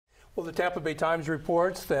Well, the Tampa Bay Times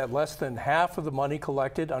reports that less than half of the money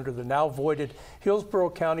collected under the now voided Hillsborough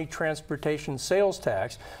County Transportation Sales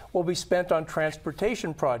Tax will be spent on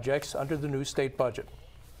transportation projects under the new state budget.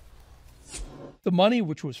 The money,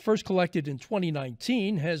 which was first collected in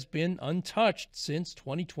 2019, has been untouched since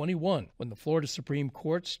 2021, when the Florida Supreme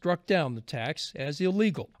Court struck down the tax as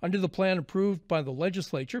illegal. Under the plan approved by the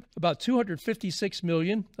legislature, about $256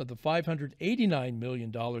 million of the $589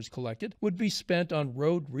 million collected would be spent on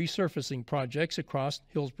road resurfacing projects across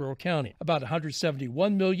Hillsborough County. About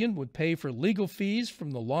 $171 million would pay for legal fees from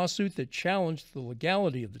the lawsuit that challenged the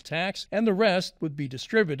legality of the tax, and the rest would be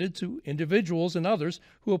distributed to individuals and others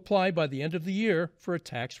who apply by the end of the year for a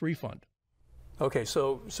tax refund. Okay,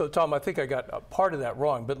 so Tom, I think I got a part of that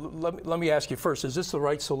wrong, but let me ask you first, is this the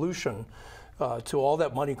right solution to all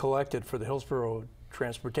that money collected for the Hillsborough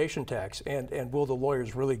transportation tax, and will the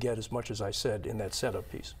lawyers really get as much as I said in that setup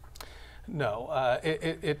piece? No,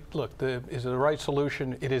 look, is it the right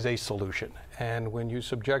solution? It is a solution, and when you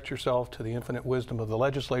subject yourself to the infinite wisdom of the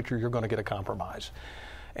legislature, you're going to get a compromise.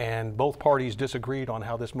 And both parties disagreed on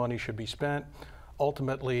how this money should be spent.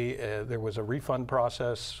 Ultimately, there was a refund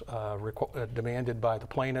process demanded by the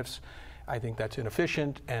plaintiffs. I think that's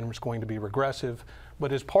inefficient and it's going to be regressive.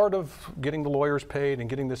 But as part of getting the lawyers paid and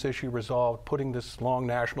getting this issue resolved, putting this long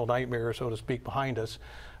national nightmare, so to speak, behind us,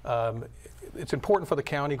 it's important for the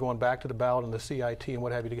county going back to the ballot and the CIT and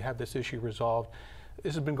what have you to have this issue resolved.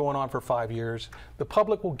 This has been going on for 5 years. The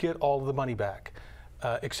public will get all of the money back.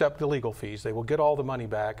 Except the legal fees. They will get all the money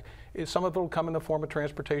back. Some of it will come in the form of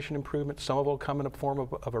transportation improvements, some of it will come in the form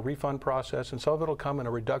of a refund process, and some of it will come in a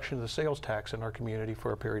reduction of the sales tax in our community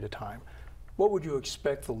for a period of time. What would you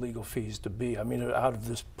expect the legal fees to be? I mean, out of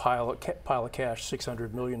this pile of cash,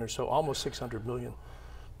 600 million or so, almost 600 million.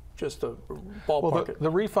 Just a ballpark. Well, the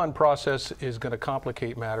refund process is going to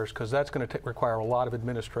complicate matters because that's going to require a lot of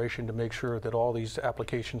administration to make sure that all these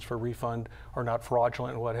applications for refund are not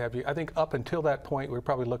fraudulent and what have you. I think up until that point, we're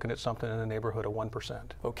probably looking at something in the neighborhood of 1%.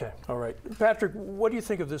 Okay, all right. Patrick, what do you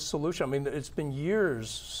think of this solution? I mean, it's been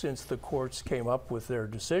years since the courts came up with their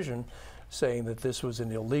decision saying that this was an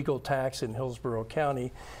illegal tax in Hillsborough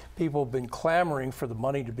County. People have been clamoring for the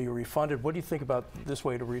money to be refunded. What do you think about this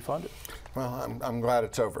way to refund it? Well, I'm glad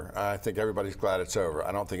it's over. I think everybody's glad it's over.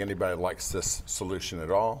 I don't think anybody likes this solution at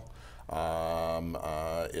all.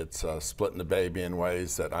 It's splitting the baby in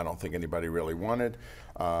ways that I don't think anybody really wanted.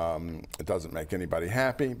 It doesn't make anybody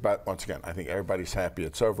happy, but once again, I think everybody's happy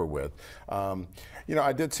it's over with. You know,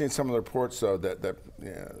 I did see in some of the reports, though, that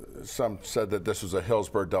some said that this was a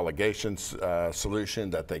Hillsborough delegation's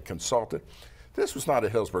solution that they consulted. This was not a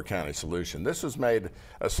Hillsborough County solution. This was made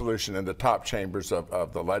a solution in the top chambers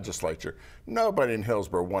of the legislature. Nobody in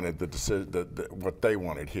Hillsborough wanted what they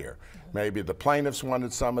wanted here. Maybe the plaintiffs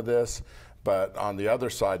wanted some of this, but on the other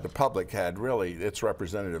side, the public had really, its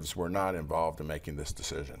representatives were not involved in making this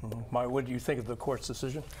decision. Maya, what do you think of the court's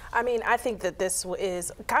decision? I mean, I think that this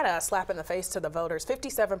is kind of a slap in the face to the voters.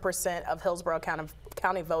 57% of Hillsborough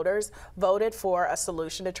County voters voted for a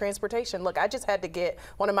solution to transportation. Look, I just had to get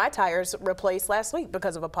one of my tires replaced last week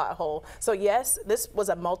because of a pothole. So yes, this was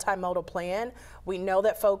a multimodal plan. We know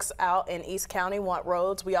that folks out in East County want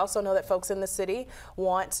roads. We also know that folks in the city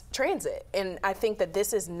want transit. And I think that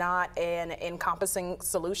this is not an encompassing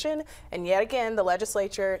solution. And yet again, the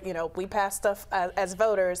legislature, you know, we pass stuff as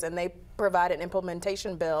voters and they provide an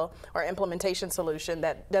implementation bill or implementation solution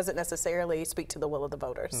that doesn't necessarily speak to the will of the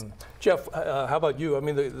voters. Jeff, how about you? I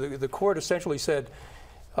mean, the court essentially said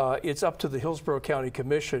it's up to the Hillsborough County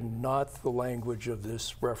Commission, not the language of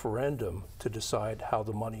this referendum, to decide how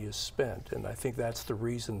the money is spent. And I think that's the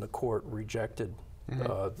reason the court rejected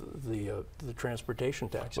the transportation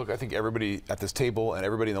tax. Look, I think everybody at this table and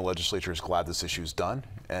everybody in the legislature is glad this issue is done,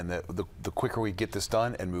 and the quicker we get this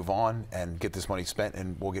done and move on and get this money spent,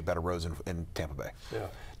 and we'll get better roads in Tampa Bay. Yeah,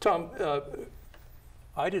 Tom,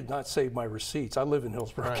 I did not save my receipts. I live in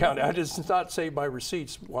Hillsborough County. I did not save my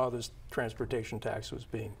receipts while this transportation tax was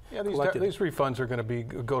being collected. These refunds are going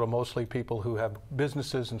to go to mostly people who have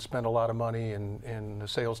businesses and spend a lot of money in the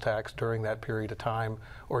sales tax during that period of time,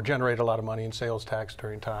 or generate a lot of money in sales tax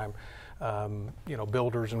during time. You know,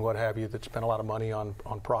 builders and what have you that spend a lot of money on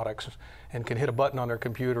products and can hit a button on their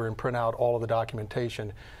computer and print out all of the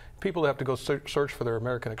documentation. People that have to go search for their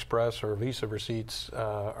American Express or Visa receipts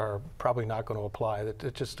are probably not going to apply.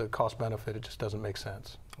 It's just a cost benefit. It just doesn't make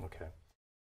sense. Okay.